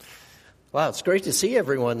Wow, it's great to see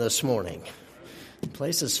everyone this morning. The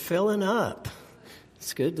place is filling up.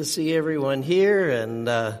 It's good to see everyone here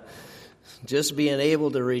and just being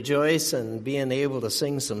able to rejoice and being able to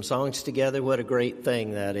sing some songs together. What a great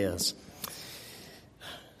thing that is.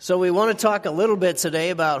 So we want to talk a little bit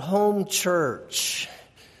today about home church.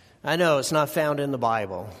 I know it's not found in the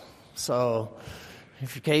Bible, so in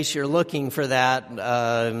case you're looking for that,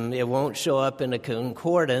 it won't show up in a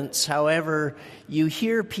concordance. However, you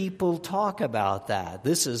hear people talk about that.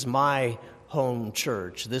 This is my home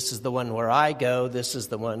church. This is the one where I go. This is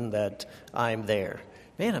the one that I'm there.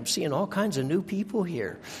 Man, I'm seeing all kinds of new people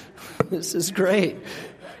here. This is great.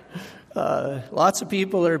 Lots of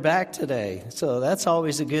people are back today, so that's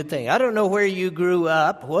always a good thing. I don't know where you grew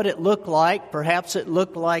up, what it looked like. Perhaps it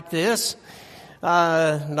looked like this.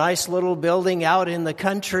 Nice little building out in the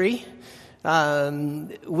country.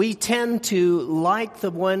 We tend to like the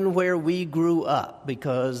one where we grew up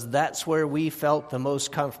because that's where we felt the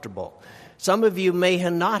most comfortable. Some of you may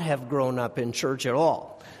not have grown up in church at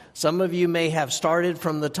all. Some of you may have started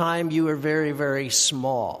from the time you were very, very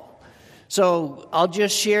small. So I'll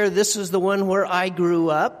just share, this is the one where I grew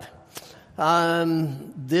up.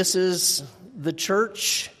 This is the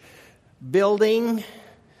church building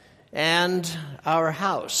and our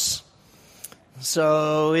house.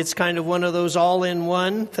 So it's kind of one of those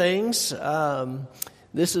all-in-one things.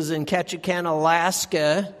 This is in Ketchikan,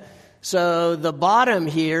 Alaska. So the bottom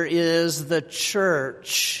here is the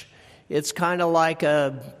church. It's kind of like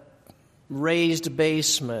a raised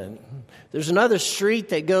basement. There's another street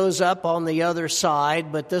that goes up on the other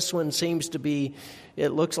side, but this one seems to be,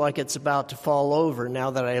 it looks like it's about to fall over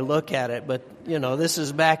now that I look at it. But, you know, this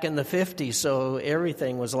is back in the 50s, so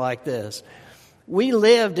everything was like this. We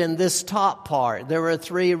lived in this top part. There were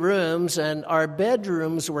 3 rooms, and our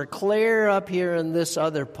bedrooms were clear up here in this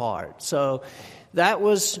other part. So that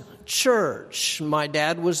was church. My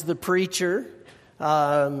dad was the preacher,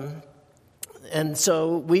 and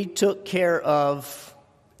so we took care of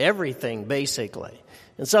everything, basically.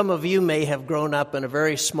 And some of you may have grown up in a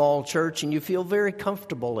very small church and you feel very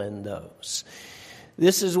comfortable in those.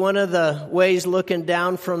 This is one of the ways looking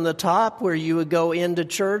down from the top where you would go into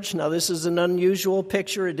church. Now, this is an unusual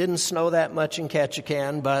picture. It didn't snow that much in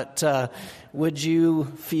Ketchikan, but would you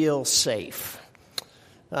feel safe?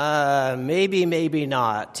 Maybe, maybe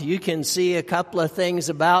not. You can see a couple of things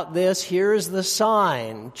about this. Here's the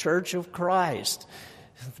sign, Church of Christ.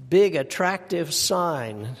 Big, attractive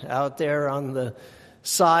sign out there on the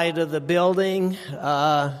side of the building.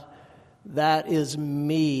 That is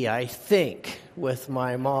me, I think, with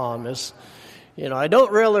my mom. I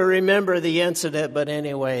don't really remember the incident, but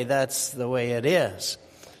anyway, that's the way it is.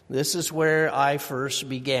 This is where I first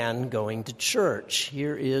began going to church.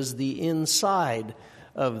 Here is the inside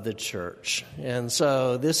of the church. And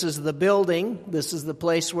so this is the building. This is the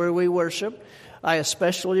place where we worship. I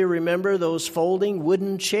especially remember those folding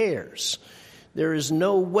wooden chairs. There is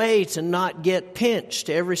no way to not get pinched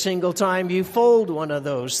every single time you fold one of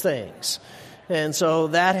those things. And so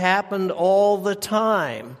that happened all the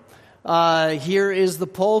time. Here is the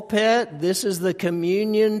pulpit. This is the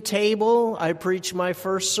communion table. I preached my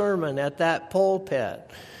first sermon at that pulpit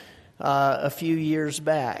a few years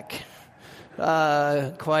back.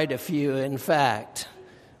 Quite a few, in fact.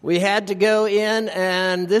 We had to go in,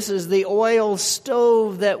 and this is the oil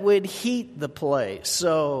stove that would heat the place.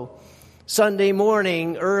 So Sunday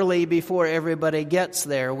morning, early before everybody gets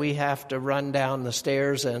there, we have to run down the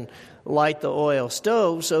stairs and light the oil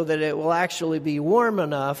stove so that it will actually be warm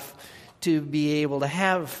enough to be able to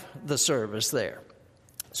have the service there.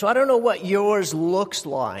 So I don't know what yours looks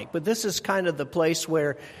like, but this is kind of the place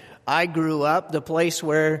where I grew up, the place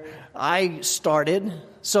where I started.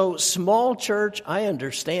 So small church, I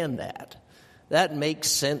understand that. That makes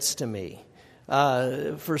sense to me.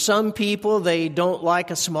 For some people, they don't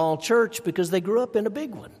like a small church because they grew up in a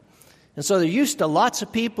big one. And so they're used to lots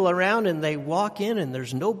of people around, and they walk in and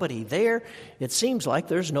there's nobody there. It seems like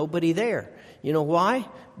there's nobody there. You know why?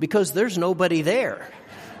 Because there's nobody there.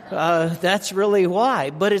 That's really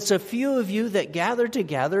why. But it's a few of you that gather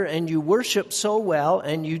together and you worship so well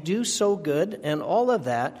and you do so good, and all of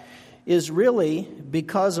that is really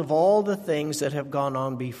because of all the things that have gone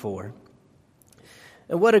on before.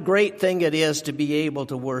 And what a great thing it is to be able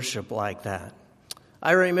to worship like that.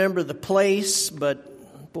 I remember the place,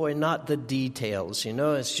 but boy, not the details.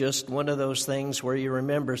 It's just one of those things where you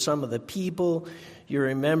remember some of the people, you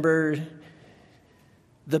remember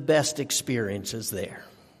the best experiences there.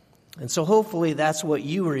 And so hopefully that's what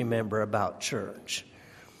you remember about church.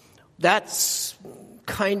 That's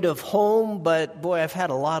kind of home, but boy, I've had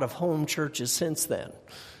a lot of home churches since then.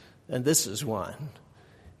 And this is one.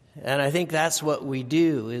 And I think that's what we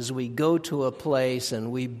do, is we go to a place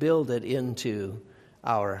and we build it into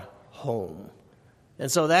our home.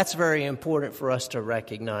 And so that's very important for us to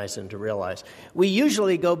recognize and to realize. We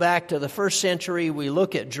usually go back to the first century. We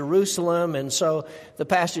look at Jerusalem. And so the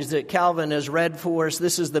passage that Calvin has read for us,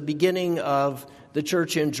 this is the beginning of the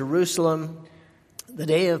church in Jerusalem. The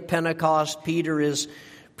day of Pentecost, Peter is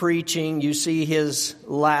preaching. You see his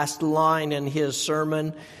last line in his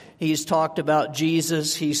sermon. He's talked about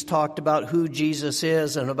Jesus. He's talked about who Jesus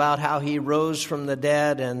is and about how he rose from the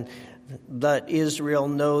dead, and let Israel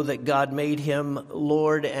know that God made him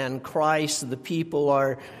Lord and Christ. The people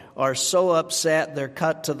are so upset, they're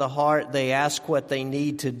cut to the heart. They ask what they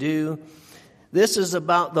need to do. This is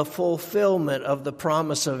about the fulfillment of the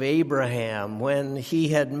promise of Abraham when he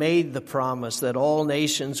had made the promise that all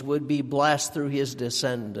nations would be blessed through his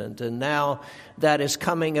descendant. And now that is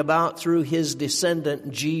coming about through his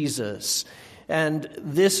descendant, Jesus. And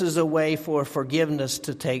this is a way for forgiveness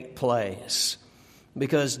to take place,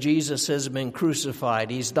 because Jesus has been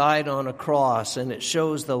crucified. He's died on a cross, and it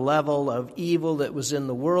shows the level of evil that was in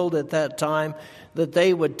the world at that time, that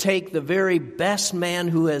they would take the very best man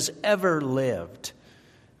who has ever lived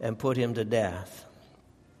and put him to death.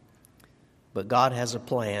 But God has a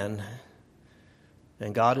plan,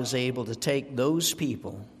 and God is able to take those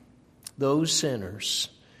people, those sinners,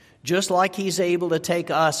 just like he's able to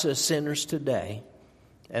take us as sinners today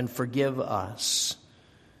and forgive us.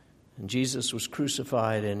 And Jesus was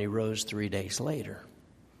crucified and he rose 3 days later.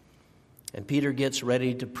 And Peter gets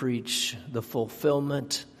ready to preach the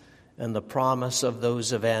fulfillment and the promise of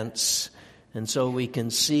those events. And so we can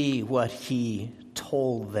see what he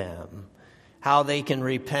told them, how they can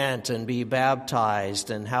repent and be baptized,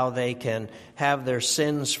 and how they can have their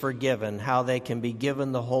sins forgiven, how they can be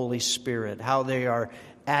given the Holy Spirit, how they are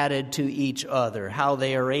added to each other, how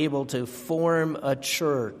they are able to form a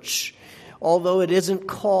church. Although it isn't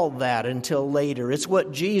called that until later. It's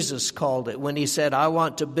what Jesus called it when he said, I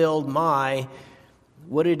want to build my,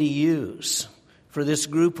 what did he use for this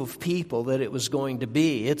group of people that it was going to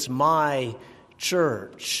be? It's my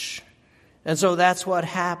church. And so that's what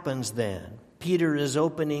happens then. Peter is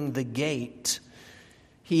opening the gate.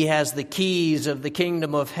 He has the keys of the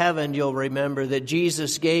kingdom of heaven, you'll remember, that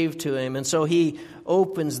Jesus gave to him. And so he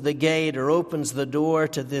opens the gate, or opens the door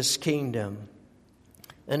to this kingdom.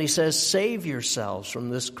 And he says, save yourselves from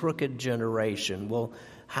this crooked generation. Well,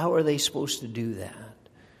 how are they supposed to do that?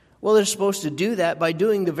 Well, they're supposed to do that by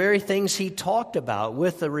doing the very things he talked about,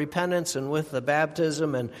 with the repentance and with the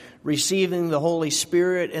baptism and receiving the Holy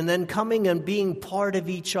Spirit, and then coming and being part of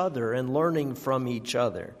each other and learning from each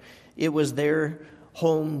other. It was their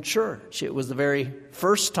home church. It was the very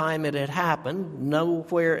first time it had happened.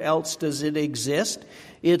 Nowhere else does it exist.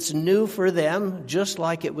 It's new for them, just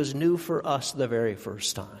like it was new for us the very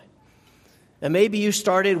first time. And maybe you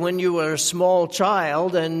started when you were a small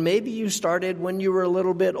child, and maybe you started when you were a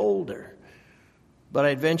little bit older. But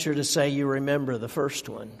I'd venture to say you remember the first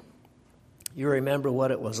one. You remember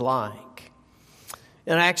what it was like.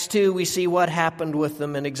 In Acts 2, we see what happened with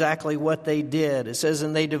them and exactly what they did. It says,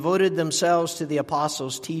 and they devoted themselves to the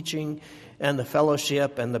apostles' teaching and the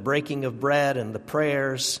fellowship and the breaking of bread and the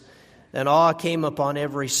prayers. And awe came upon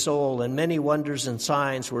every soul, and many wonders and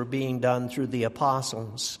signs were being done through the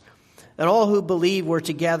apostles. And all who believed were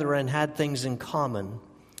together and had things in common.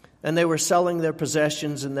 And they were selling their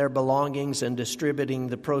possessions and their belongings and distributing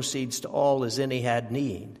the proceeds to all as any had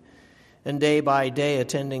need. And day by day,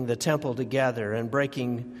 attending the temple together and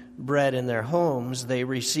breaking bread in their homes, they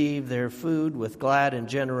received their food with glad and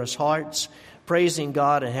generous hearts, praising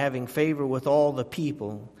God and having favor with all the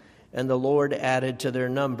people. And the Lord added to their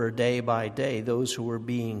number day by day those who were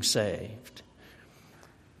being saved.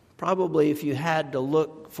 Probably if you had to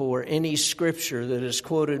look for any scripture that is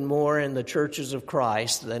quoted more in the churches of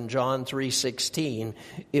Christ than John 3:16,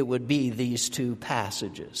 it would be these two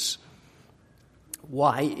passages.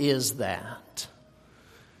 Why is that?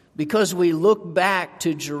 Because we look back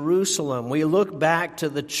to Jerusalem, we look back to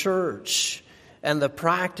the church and the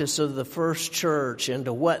practice of the first church and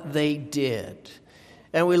to what they did.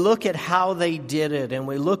 And we look at how they did it, and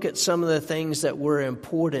we look at some of the things that were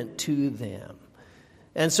important to them.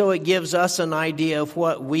 And so it gives us an idea of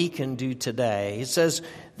what we can do today. It says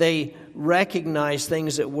they recognized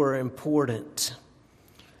things that were important.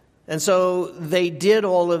 And so they did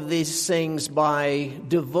all of these things by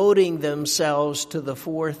devoting themselves to the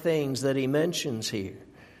four things that he mentions here.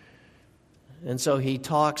 And so he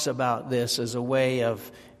talks about this as a way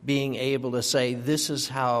of being able to say, this is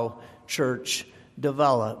how church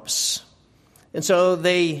develops. And so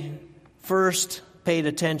they first paid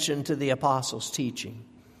attention to the apostles' teaching,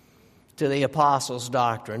 to the apostles'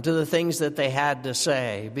 doctrine, to the things that they had to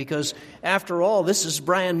say. Because after all, this is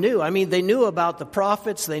brand new. I mean, they knew about the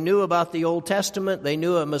prophets, they knew about the Old Testament, they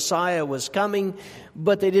knew a Messiah was coming,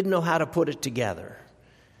 but they didn't know how to put it together.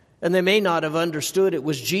 And they may not have understood it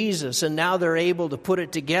was Jesus, and now they're able to put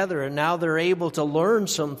it together, and now they're able to learn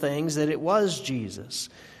some things that it was Jesus.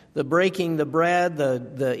 The breaking the bread,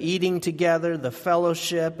 the eating together, the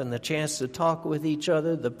fellowship, and the chance to talk with each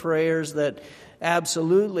other, the prayers that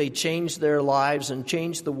absolutely changed their lives and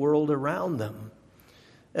changed the world around them.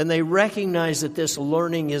 And they recognize that this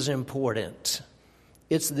learning is important.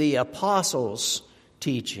 It's the apostles'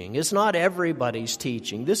 teaching. It's not everybody's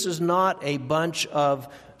teaching. This is not a bunch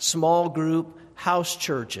of small group house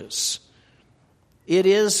churches. It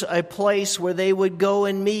is a place where they would go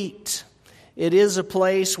and meet. It is a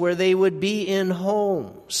place where they would be in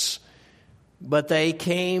homes. But they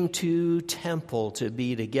came to temple to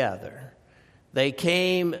be together. They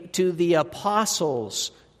came to the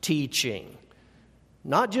apostles' teaching.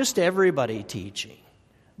 Not just everybody teaching,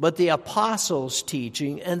 but the apostles'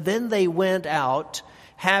 teaching. And then they went out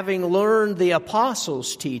having learned the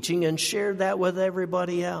apostles' teaching and shared that with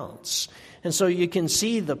everybody else. And so you can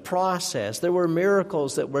see the process. There were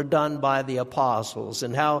miracles that were done by the apostles,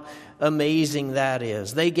 and how amazing that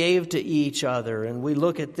is. They gave to each other, and we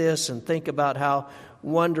look at this and think about how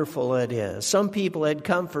wonderful it is. Some people had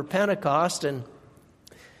come for Pentecost, and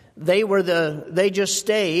they just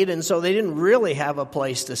stayed, and so they didn't really have a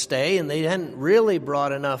place to stay, and they hadn't really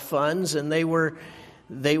brought enough funds, and they were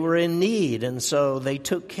in need, and so they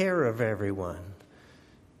took care of everyone.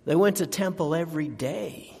 They went to temple every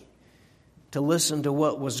day to listen to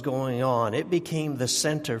what was going on. It became the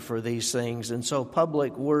center for these things, and so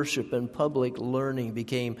public worship and public learning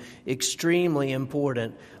became extremely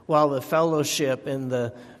important, while the fellowship and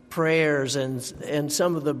the prayers and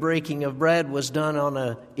some of the breaking of bread was done on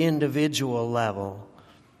an individual level.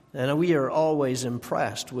 And we are always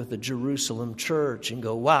impressed with the Jerusalem church and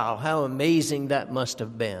go, wow, how amazing that must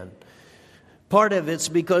have been. Part of it's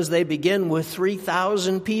because they begin with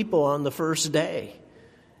 3,000 people on the first day.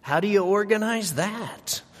 How do you organize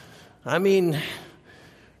that? I mean,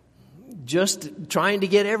 just trying to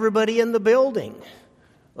get everybody in the building.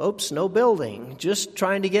 Oops, no building. Just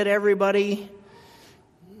trying to get everybody.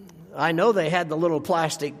 I know they had the little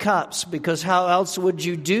plastic cups, because how else would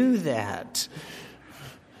you do that?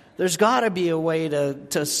 There's got to be a way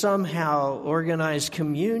to somehow organize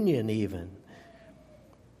communion even.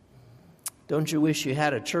 Don't you wish you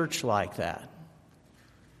had a church like that?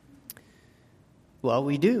 Well,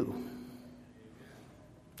 we do.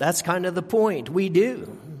 That's kind of the point. We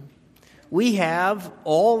do. We have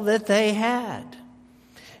all that they had.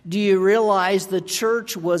 Do you realize the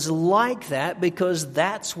church was like that because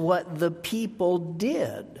that's what the people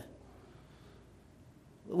did?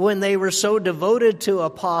 When they were so devoted to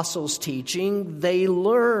apostles' teaching, they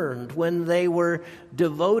learned. When they were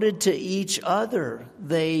devoted to each other,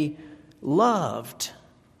 they loved.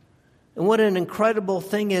 And what an incredible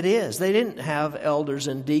thing it is. They didn't have elders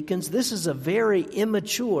and deacons. This is a very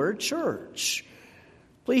immature church.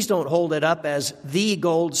 Please don't hold it up as the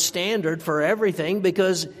gold standard for everything,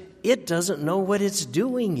 because it doesn't know what it's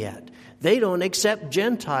doing yet. They don't accept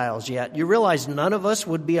Gentiles yet. You realize none of us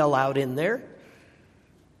would be allowed in there?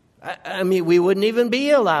 I mean, we wouldn't even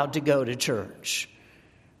be allowed to go to church.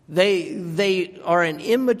 They are an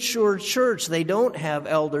immature church. They don't have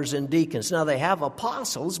elders and deacons. Now, they have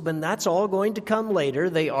apostles, but that's all going to come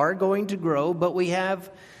later. They are going to grow, but we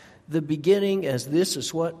have the beginning as this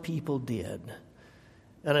is what people did.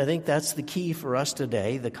 And I think that's the key for us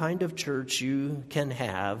today. The kind of church you can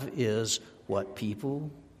have is what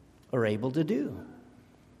people are able to do.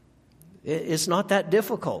 It's not that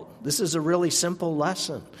difficult. This is a really simple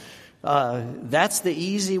lesson. That's the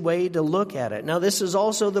easy way to look at it. Now, this is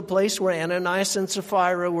also the place where Ananias and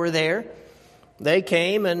Sapphira were there. They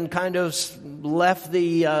came and kind of left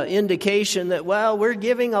the indication that, well, we're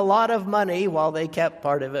giving a lot of money, while they kept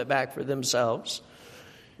part of it back for themselves.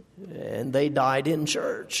 And they died in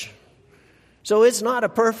church. So it's not a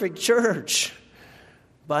perfect church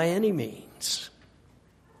by any means.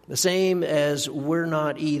 The same as we're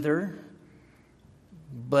not either,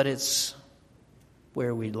 but it's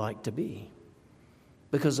where we'd like to be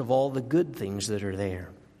because of all the good things that are there.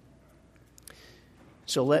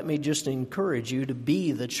 So let me just encourage you to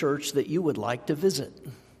be the church that you would like to visit.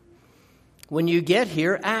 When you get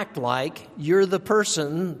here, act like you're the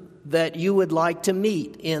person that you would like to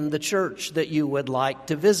meet in the church that you would like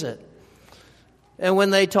to visit. And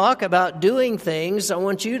when they talk about doing things, I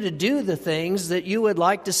want you to do the things that you would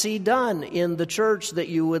like to see done in the church that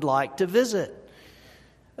you would like to visit.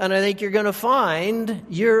 And I think you're going to find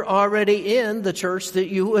you're already in the church that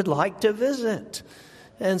you would like to visit.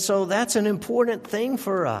 And so that's an important thing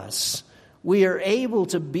for us. We are able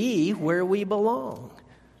to be where we belong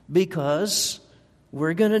because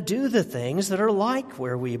we're going to do the things that are like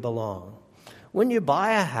where we belong. When you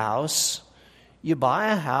buy a house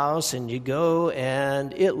and you go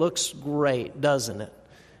and it looks great, doesn't it?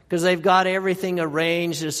 Because they've got everything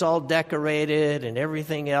arranged, it's all decorated and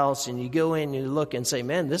everything else, and you go in and you look and say,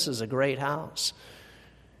 man, this is a great house.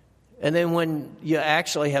 And then when you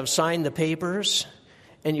actually have signed the papers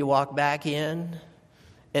and you walk back in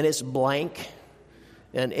and it's blank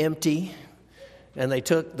and empty, and they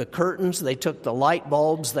took the curtains, they took the light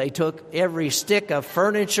bulbs, they took every stick of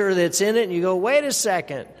furniture that's in it, and you go, wait a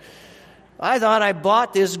second. I thought I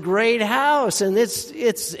bought this great house, and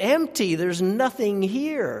it's empty. There's nothing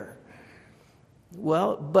here.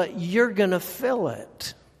 Well, but you're going to fill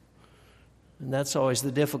it. And that's always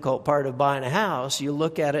the difficult part of buying a house. You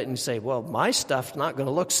look at it and say, well, my stuff's not going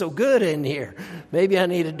to look so good in here. Maybe I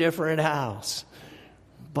need a different house.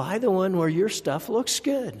 Buy the one where your stuff looks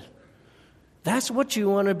good. That's what you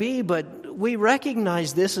want to be, but we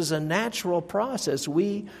recognize this is a natural process.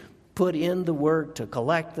 We put in the work to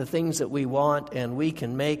collect the things that we want, and we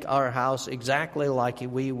can make our house exactly like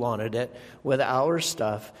we wanted it with our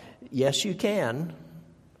stuff. Yes, you can.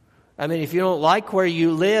 I mean, if you don't like where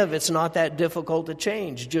you live, it's not that difficult to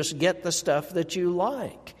change. Just get the stuff that you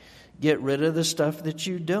like. Get rid of the stuff that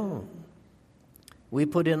you don't. We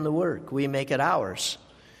put in the work. We make it ours.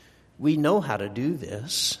 We know how to do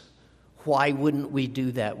this. Why wouldn't we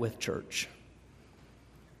do that with church?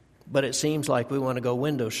 But it seems like we want to go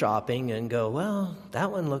window shopping and go, well,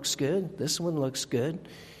 that one looks good. This one looks good.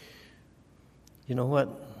 You know what?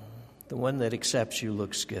 The one that accepts you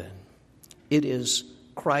looks good. It is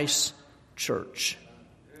Christ's church.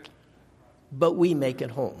 But we make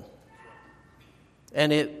it home.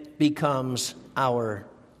 And it becomes our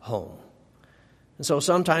home. And so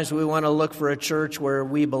sometimes we want to look for a church where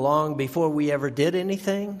we belong before we ever did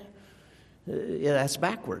anything. That's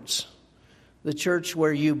backwards. The church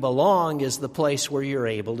where you belong is the place where you're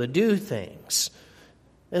able to do things.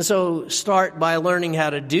 And so start by learning how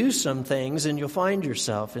to do some things, and you'll find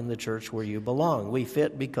yourself in the church where you belong. We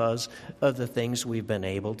fit because of the things we've been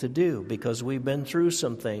able to do, because we've been through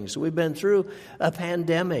some things. We've been through a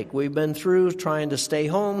pandemic. We've been through trying to stay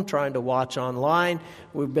home, trying to watch online.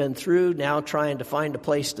 We've been through now trying to find a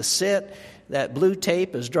place to sit. That blue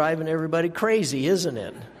tape is driving everybody crazy, isn't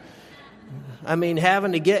it? I mean,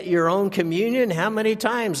 having to get your own communion, how many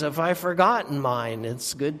times have I forgotten mine?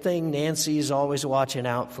 It's a good thing Nancy's always watching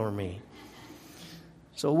out for me.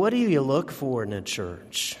 So what do you look for in a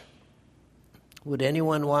church? Would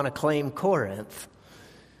anyone want to claim Corinth?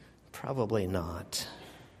 Probably not.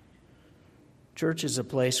 Church is a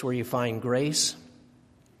place where you find grace.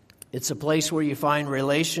 It's a place where you find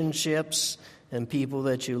relationships and people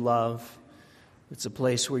that you love. It's a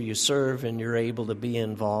place where you serve and you're able to be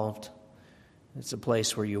involved. It's a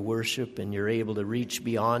place where you worship and you're able to reach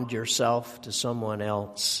beyond yourself to someone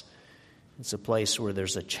else. It's a place where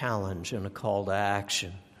there's a challenge and a call to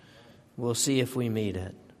action. We'll see if we meet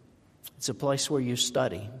it. It's a place where you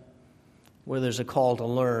study, where there's a call to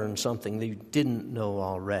learn something that you didn't know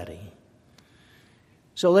already.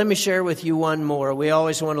 So let me share with you one more. We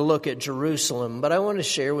always want to look at Jerusalem, but I want to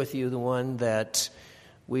share with you the one that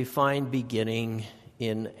we find beginning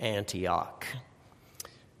in Antioch.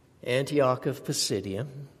 Antioch of Pisidia.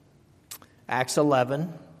 Acts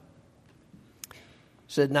 11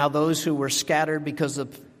 said, now those who were scattered because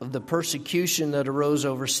of the persecution that arose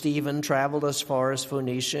over Stephen traveled as far as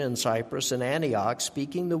Phoenicia and Cyprus and Antioch,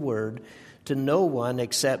 speaking the word to no one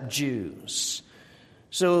except Jews.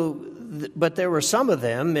 But there were some of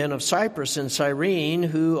them, men of Cyprus and Cyrene,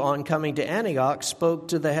 who on coming to Antioch spoke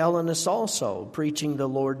to the Hellenists also, preaching the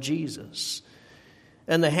Lord Jesus.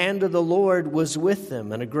 And the hand of the Lord was with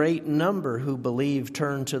them, and a great number who believed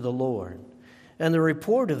turned to the Lord. And the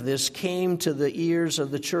report of this came to the ears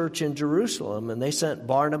of the church in Jerusalem, and they sent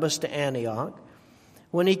Barnabas to Antioch.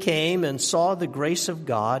 When he came and saw the grace of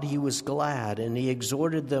God, he was glad, and he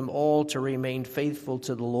exhorted them all to remain faithful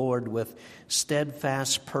to the Lord with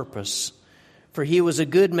steadfast purpose. For he was a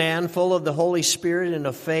good man, full of the Holy Spirit and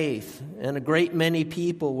of faith, and a great many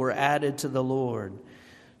people were added to the Lord.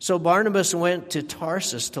 So Barnabas went to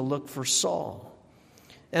Tarsus to look for Saul.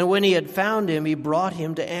 And when he had found him, he brought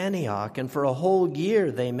him to Antioch. And for a whole year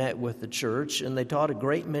they met with the church, and they taught a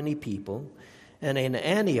great many people. And in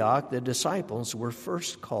Antioch the disciples were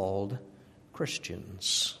first called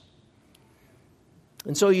Christians.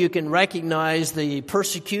 And so you can recognize the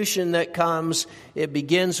persecution that comes. It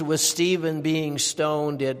begins with Stephen being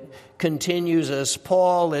stoned. It continues as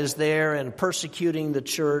Paul is there and persecuting the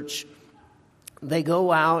church. They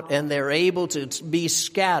go out and they're able to be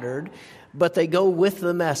scattered, but they go with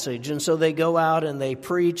the message. And so they go out and they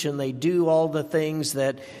preach and they do all the things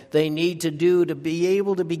that they need to do to be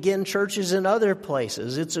able to begin churches in other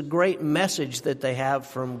places. It's a great message that they have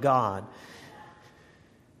from God.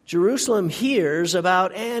 Jerusalem hears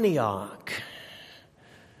about Antioch.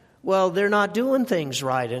 Well, they're not doing things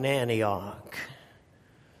right in Antioch.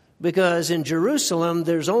 Because in Jerusalem,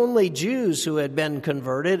 there's only Jews who had been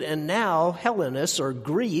converted, and now Hellenists or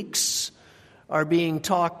Greeks are being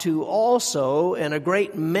talked to also, and a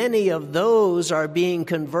great many of those are being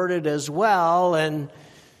converted as well, and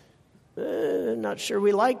not sure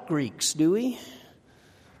we like Greeks, do we?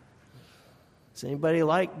 Does anybody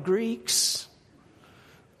like Greeks?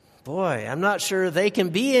 Boy, I'm not sure they can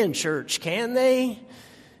be in church, can they?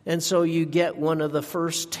 And so you get one of the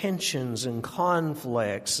first tensions and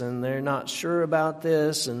conflicts, and they're not sure about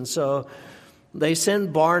this. And so they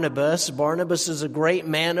send Barnabas. Barnabas is a great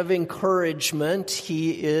man of encouragement.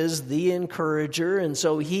 He is the encourager. And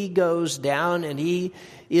so he goes down and he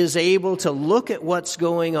is able to look at what's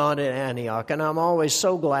going on in Antioch. And I'm always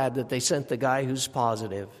so glad that they sent the guy who's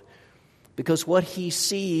positive, because what he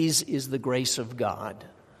sees is the grace of God.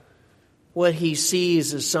 What he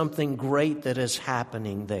sees is something great that is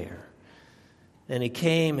happening there. And he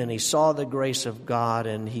came and he saw the grace of God,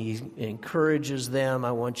 and he encourages them,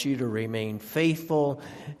 I want you to remain faithful.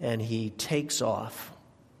 And he takes off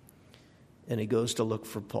and he goes to look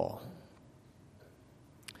for Paul.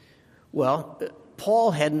 Well,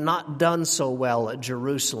 Paul had not done so well at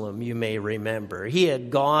Jerusalem, you may remember. He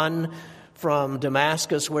had gone from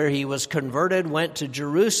Damascus, where he was converted, went to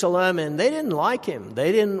Jerusalem, and they didn't like him.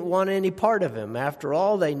 They didn't want any part of him. After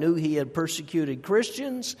all, they knew he had persecuted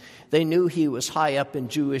Christians. They knew he was high up in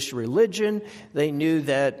Jewish religion. They knew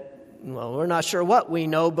that, well, we're not sure what we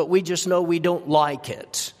know, but we just know we don't like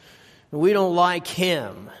it. We don't like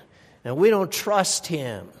him, and we don't trust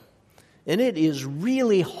him. And it is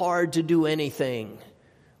really hard to do anything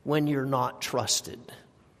when you're not trusted.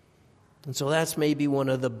 And so that's maybe one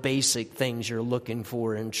of the basic things you're looking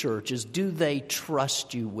for in church is, do they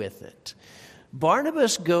trust you with it?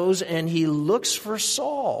 Barnabas goes and he looks for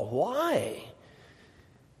Saul. Why?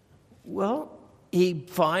 Well, he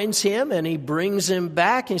finds him and he brings him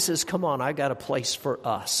back. And he says, come on, I got a place for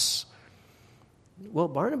us. Well,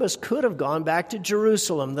 Barnabas could have gone back to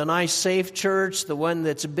Jerusalem, the nice, safe church, the one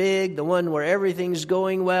that's big, the one where everything's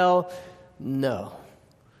going well. No.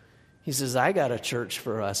 He says, I got a church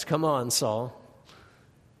for us. Come on, Saul.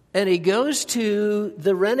 And he goes to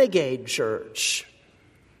the renegade church.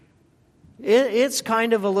 It's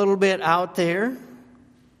kind of a little bit out there.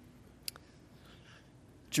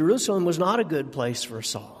 Jerusalem was not a good place for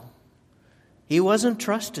Saul. He wasn't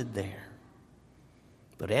trusted there.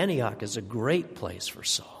 But Antioch is a great place for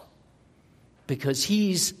Saul, because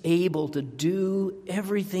he's able to do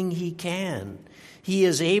everything he can. He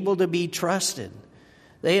is able to be trusted.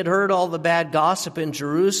 They had heard all the bad gossip in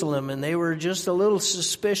Jerusalem, and they were just a little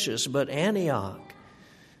suspicious. But Antioch,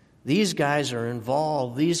 these guys are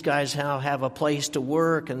involved. These guys now have a place to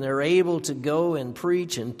work, and they're able to go and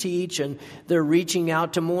preach and teach, and they're reaching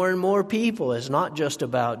out to more and more people. It's not just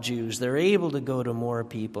about Jews. They're able to go to more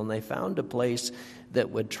people, and they found a place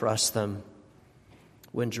that would trust them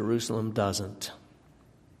when Jerusalem doesn't.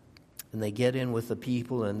 And they get in with the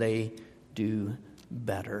people, and they do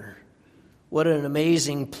better. What an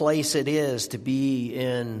amazing place it is to be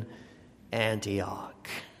in Antioch.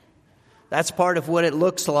 That's part of what it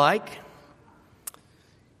looks like.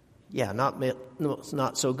 Yeah, it's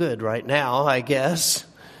not so good right now, I guess.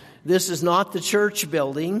 This is not the church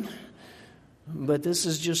building, but this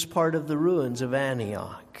is just part of the ruins of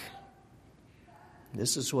Antioch.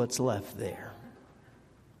 This is what's left there.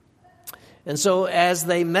 And so as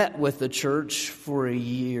they met with the church for a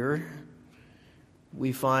year,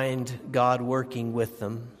 we find God working with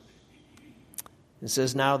them. It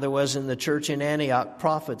says, now there was in the church in Antioch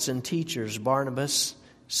prophets and teachers, Barnabas,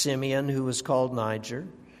 Simeon, who was called Niger,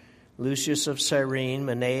 Lucius of Cyrene,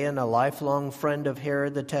 Manaen, a lifelong friend of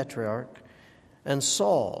Herod the Tetrarch, and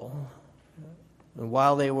Saul. And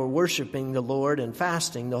while they were worshiping the Lord and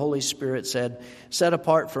fasting, the Holy Spirit said, set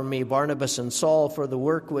apart from me Barnabas and Saul for the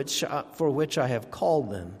work for which I have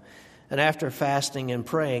called them. And after fasting and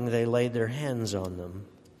praying, they laid their hands on them.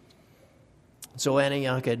 So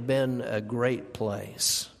Antioch had been a great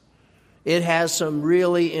place. It has some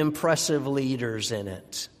really impressive leaders in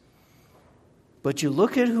it. But you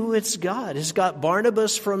look at who it's got. It's got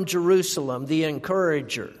Barnabas from Jerusalem, the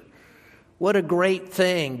encourager. What a great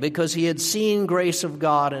thing, because he had seen grace of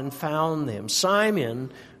God and found them.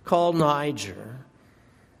 Simon, called Niger.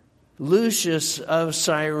 Lucius of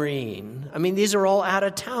Cyrene. I mean, these are all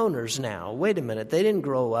out-of-towners now. Wait a minute, they didn't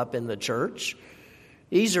grow up in the church.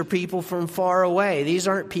 These are people from far away. These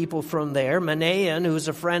aren't people from there. Manaen, who's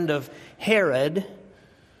a friend of Herod,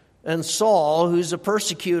 and Saul, who's a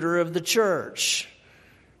persecutor of the church.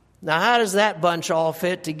 Now, how does that bunch all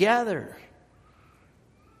fit together?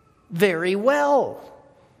 Very well.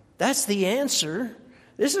 That's the answer.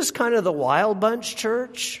 This is kind of the Wild Bunch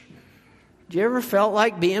church. Do you ever felt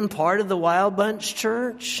like being part of the Wild Bunch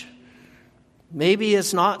church? Maybe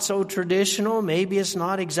it's not so traditional. Maybe it's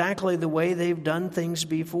not exactly the way they've done things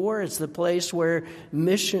before. It's the place where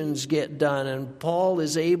missions get done, and Paul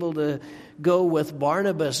is able to go with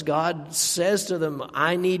Barnabas. God says to them,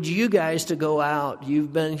 I need you guys to go out.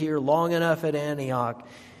 You've been here long enough at Antioch.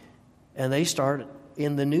 And they start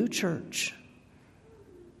in the new church.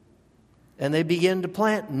 And they begin to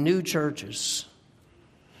plant new churches.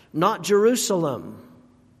 Not Jerusalem,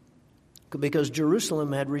 because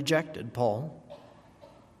Jerusalem had rejected Paul.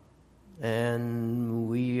 And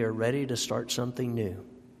we are ready to start something new.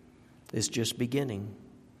 It's just beginning.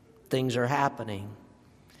 Things are happening.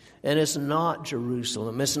 And it's not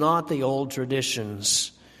Jerusalem. It's not the old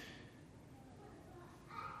traditions.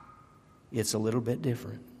 It's a little bit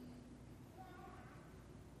different.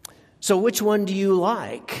 So which one do you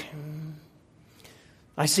like?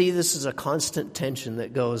 I see this as a constant tension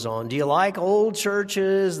that goes on. Do you like old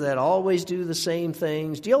churches that always do the same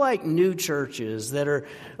things? Do you like new churches that are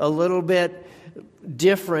a little bit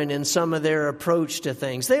different in some of their approach to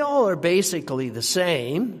things? They all are basically the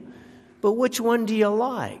same, but which one do you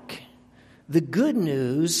like? The good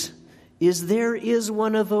news is there is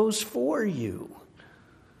one of those for you.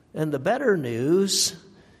 And the better news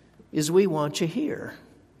is we want you here.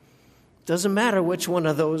 Doesn't matter which one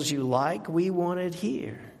of those you like, we want it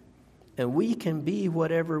here. And we can be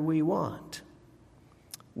whatever we want.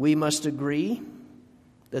 We must agree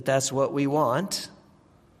that that's what we want.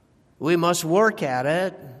 We must work at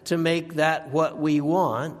it to make that what we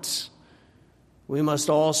want. We must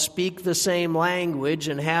all speak the same language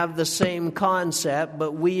and have the same concept,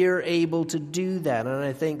 but we are able to do that. And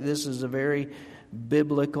I think this is a very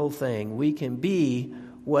biblical thing. We can be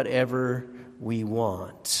whatever we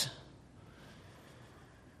want,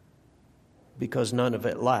 because none of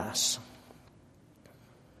it lasts.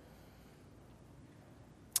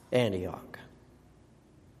 Antioch.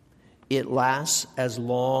 It lasts as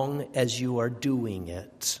long as you are doing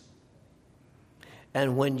it.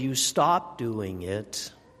 And when you stop doing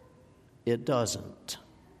it, it doesn't.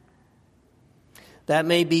 That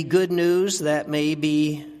may be good news. That may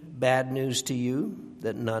be bad news to you,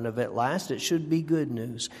 that none of it lasts. It should be good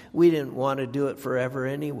news. We didn't want to do it forever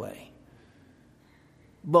anyway.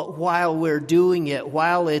 But while we're doing it,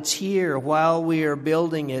 while it's here, while we are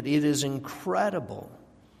building it, it is incredible.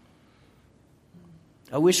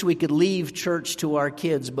 I wish we could leave church to our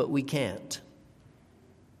kids, but we can't.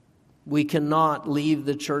 We cannot leave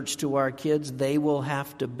the church to our kids. They will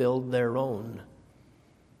have to build their own.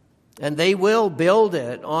 And they will build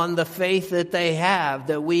it on the faith that they have,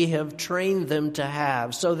 that we have trained them to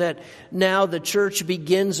have, so that now the church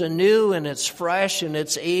begins anew and it's fresh and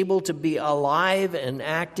it's able to be alive and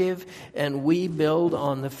active, and we build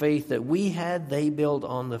on the faith that we had, they build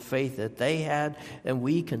on the faith that they had, and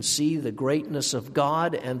we can see the greatness of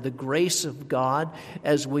God and the grace of God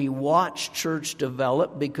as we watch church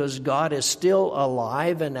develop, because God is still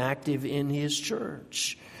alive and active in His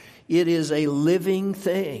church. It is a living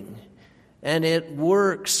thing, and it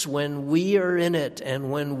works when we are in it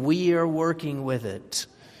and when we are working with it.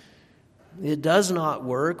 It does not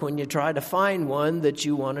work when you try to find one that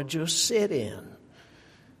you want to just sit in.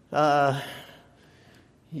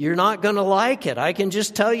 You're not going to like it. I can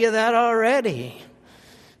just tell you that already.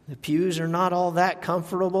 The pews are not all that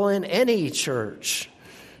comfortable in any church.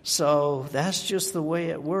 So that's just the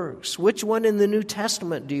way it works. Which one in the New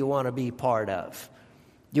Testament do you want to be part of?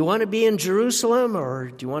 Do you want to be in Jerusalem, or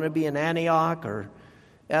do you want to be in Antioch or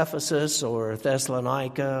Ephesus or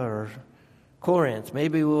Thessalonica or Corinth?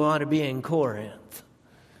 Maybe we want to be in Corinth,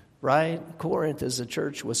 right? Corinth is a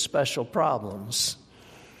church with special problems.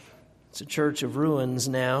 It's a church of ruins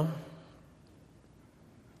now.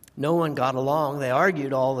 No one got along. They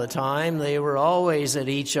argued all the time. They were always at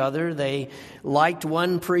each other. They liked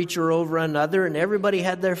one preacher over another, and everybody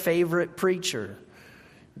had their favorite preacher.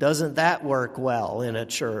 Doesn't that work well in a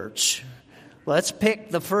church? Let's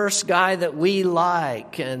pick the first guy that we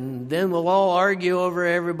like, and then we'll all argue over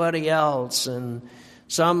everybody else. And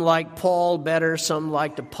some like Paul better, some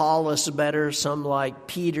liked Apollos better, some like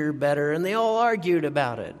Peter better, and they all argued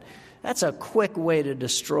about it. That's a quick way to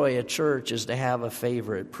destroy a church, is to have a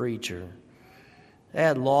favorite preacher. They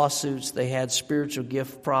had lawsuits, they had spiritual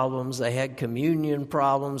gift problems, they had communion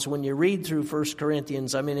problems. When you read through 1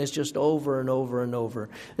 Corinthians, it's just over and over and over.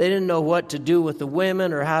 They didn't know what to do with the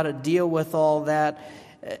women or how to deal with all that.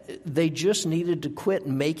 They just needed to quit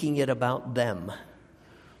making it about them,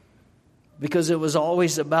 because it was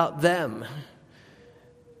always about them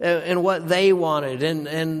and what they wanted.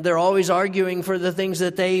 And they're always arguing for the things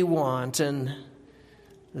that they want. And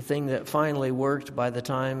the thing that finally worked by the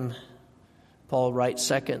time Paul writes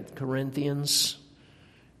 2 Corinthians,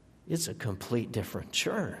 it's a complete different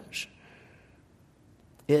church.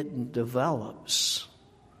 It develops.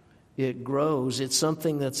 It grows. It's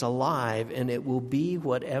something that's alive, and it will be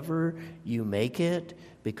whatever you make it,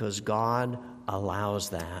 because God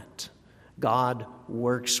allows that. God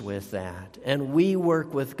works with that. And we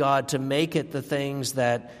work with God to make it the things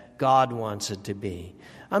that God wants it to be.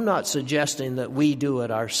 I'm not suggesting that we do it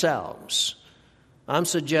ourselves. I'm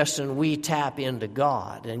suggesting we tap into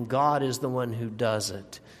God, and God is the one who does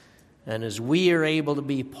it. And as we are able to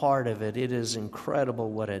be part of it, it is incredible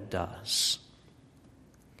what it does.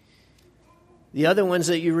 The other ones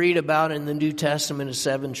that you read about in the New Testament is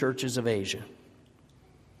 7 churches of Asia.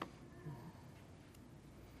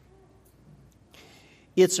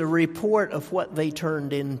 It's a report of what they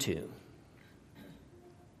turned into.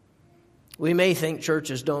 We may think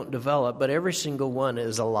churches don't develop, but every single one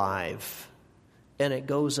is alive. And it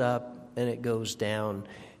goes up and it goes down,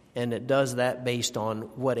 and it does that based on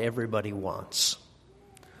what everybody wants,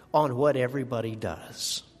 on what everybody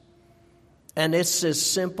does. And it's as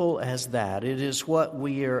simple as that. It is what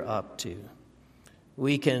we are up to.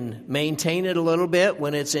 We can maintain it a little bit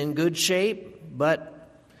when it's in good shape, but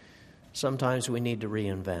sometimes we need to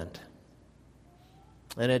reinvent.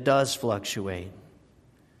 And it does fluctuate,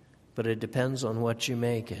 but it depends on what you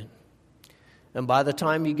make it. And by the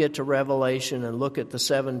time you get to Revelation and look at the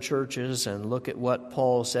 7 churches and look at what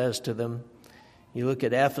Paul says to them, you look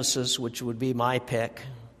at Ephesus, which would be my pick.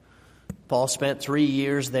 Paul spent 3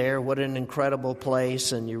 years there. What an incredible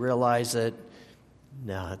place. And you realize that,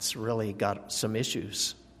 no, it's really got some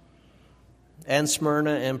issues. And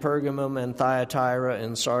Smyrna and Pergamum and Thyatira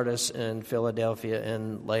and Sardis and Philadelphia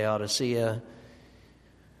and Laodicea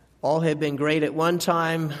all had been great at one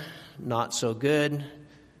time, not so good.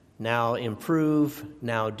 Now improve,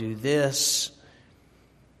 now do this.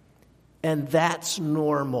 And that's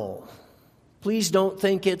normal. Please don't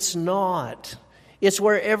think it's not. It's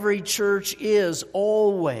where every church is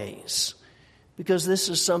always, because this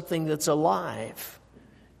is something that's alive.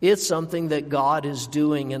 It's something that God is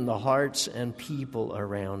doing in the hearts and people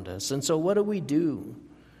around us. And so what do?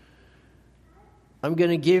 I'm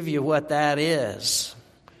going to give you what that is.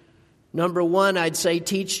 Number 1, I'd say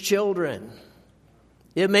teach children.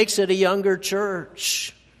 It makes it a younger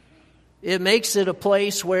church. It makes it a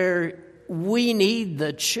place where we need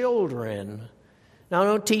the children. Now,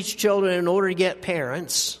 don't teach children in order to get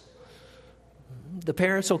parents. The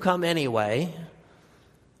parents will come anyway.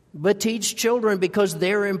 But teach children because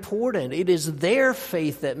they're important. It is their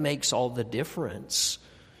faith that makes all the difference.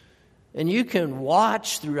 And you can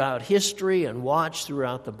watch throughout history and watch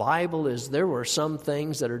throughout the Bible as there were some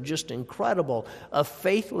things that are just incredible. A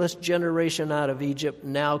faithless generation out of Egypt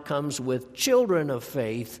now comes with children of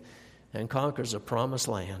faith and conquers a promised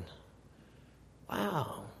land.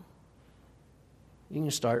 Wow. You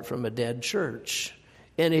can start from a dead church.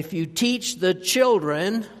 And if you teach the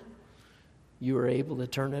children, you are able to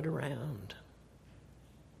turn it around.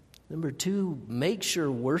 Number 2, make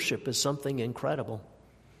sure worship is something incredible.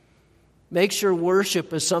 Make sure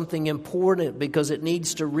worship is something important because it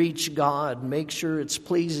needs to reach God. Make sure it's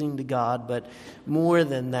pleasing to God, but more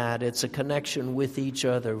than that, it's a connection with each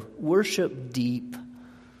other. Worship deep.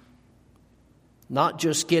 Not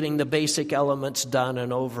just getting the basic elements done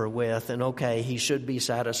and over with, and okay, he should be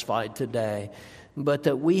satisfied today, but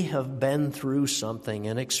that we have been through something,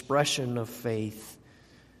 an expression of faith.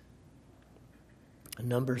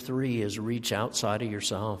 Number 3 is reach outside of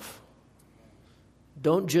yourself.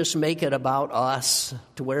 Don't just make it about us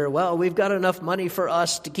to where, well, we've got enough money for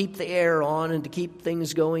us to keep the air on and to keep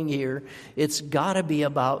things going here. It's got to be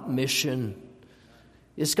about mission.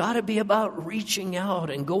 It's got to be about reaching out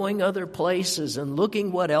and going other places and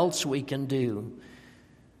looking what else we can do.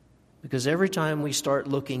 Because every time we start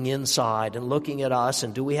looking inside and looking at us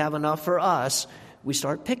and do we have enough for us, we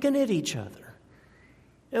start picking at each other.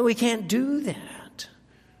 And we can't do that.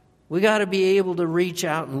 We got to be able to reach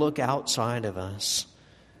out and look outside of us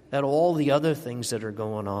at all the other things that are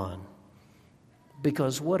going on.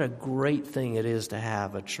 Because what a great thing it is to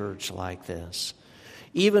have a church like this.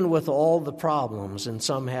 Even with all the problems, and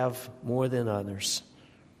some have more than others,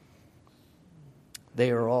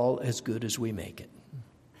 they are all as good as we make it.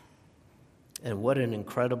 And what an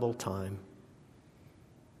incredible time.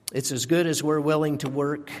 It's as good as we're willing to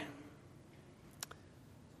work.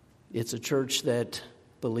 It's a church that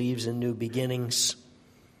believes in new beginnings.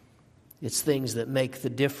 It's things that make the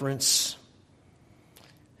difference.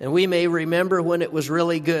 And we may remember when it was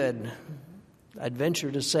really good. I'd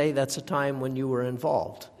venture to say that's a time when you were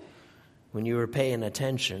involved, when you were paying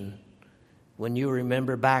attention, when you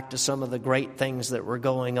remember back to some of the great things that were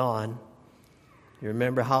going on. You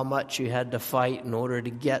remember how much you had to fight in order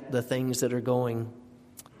to get the things that are going.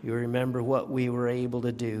 You remember what we were able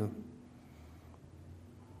to do.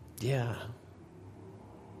 Yeah.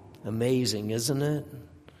 Amazing, isn't it?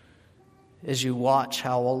 As you watch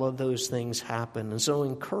how all of those things happen. And so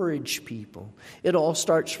encourage people. It all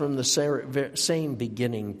starts from the same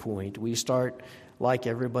beginning point. We start, like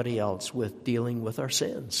everybody else, with dealing with our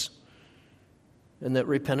sins. And that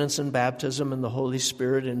repentance and baptism and the Holy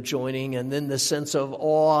Spirit and joining, and then the sense of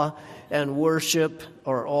awe and worship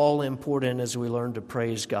are all important as we learn to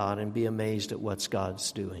praise God and be amazed at what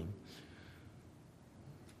God's doing.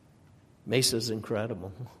 Mesa's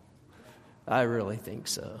incredible. I really think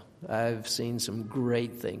so. I've seen some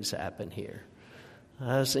great things happen here.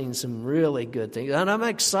 I've seen some really good things. And I'm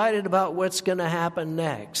excited about what's going to happen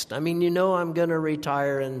next. I mean, I'm going to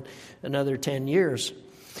retire in another 10 years.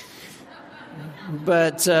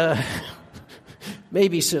 But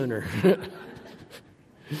maybe sooner.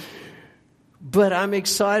 But I'm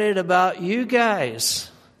excited about you guys.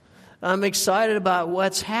 I'm excited about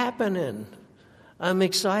what's happening. I'm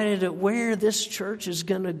excited at where this church is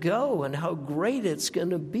going to go and how great it's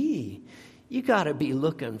going to be. You got to be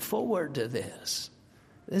looking forward to this.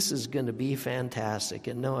 This is going to be fantastic.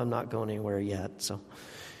 And no, I'm not going anywhere yet.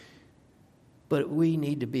 But we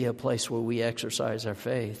need to be a place where we exercise our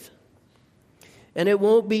faith. And it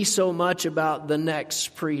won't be so much about the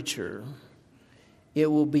next preacher. It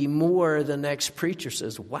will be more the next preacher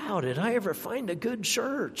says, wow, did I ever find a good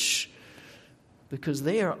church? Because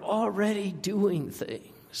they are already doing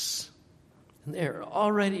things. And they're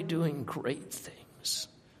already doing great things.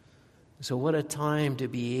 So what a time to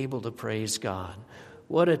be able to praise God.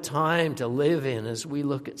 What a time to live in as we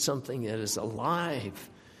look at something that is alive.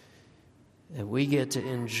 And we get to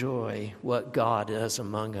enjoy what God does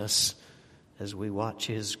among us as we watch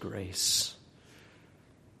His grace.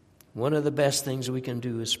 One of the best things we can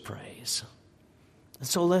do is praise. And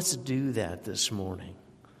so let's do that this morning.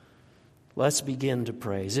 Let's begin to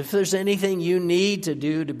praise. If there's anything you need to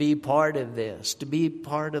do to be part of this, to be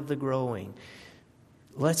part of the growing,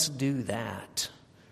 let's do that.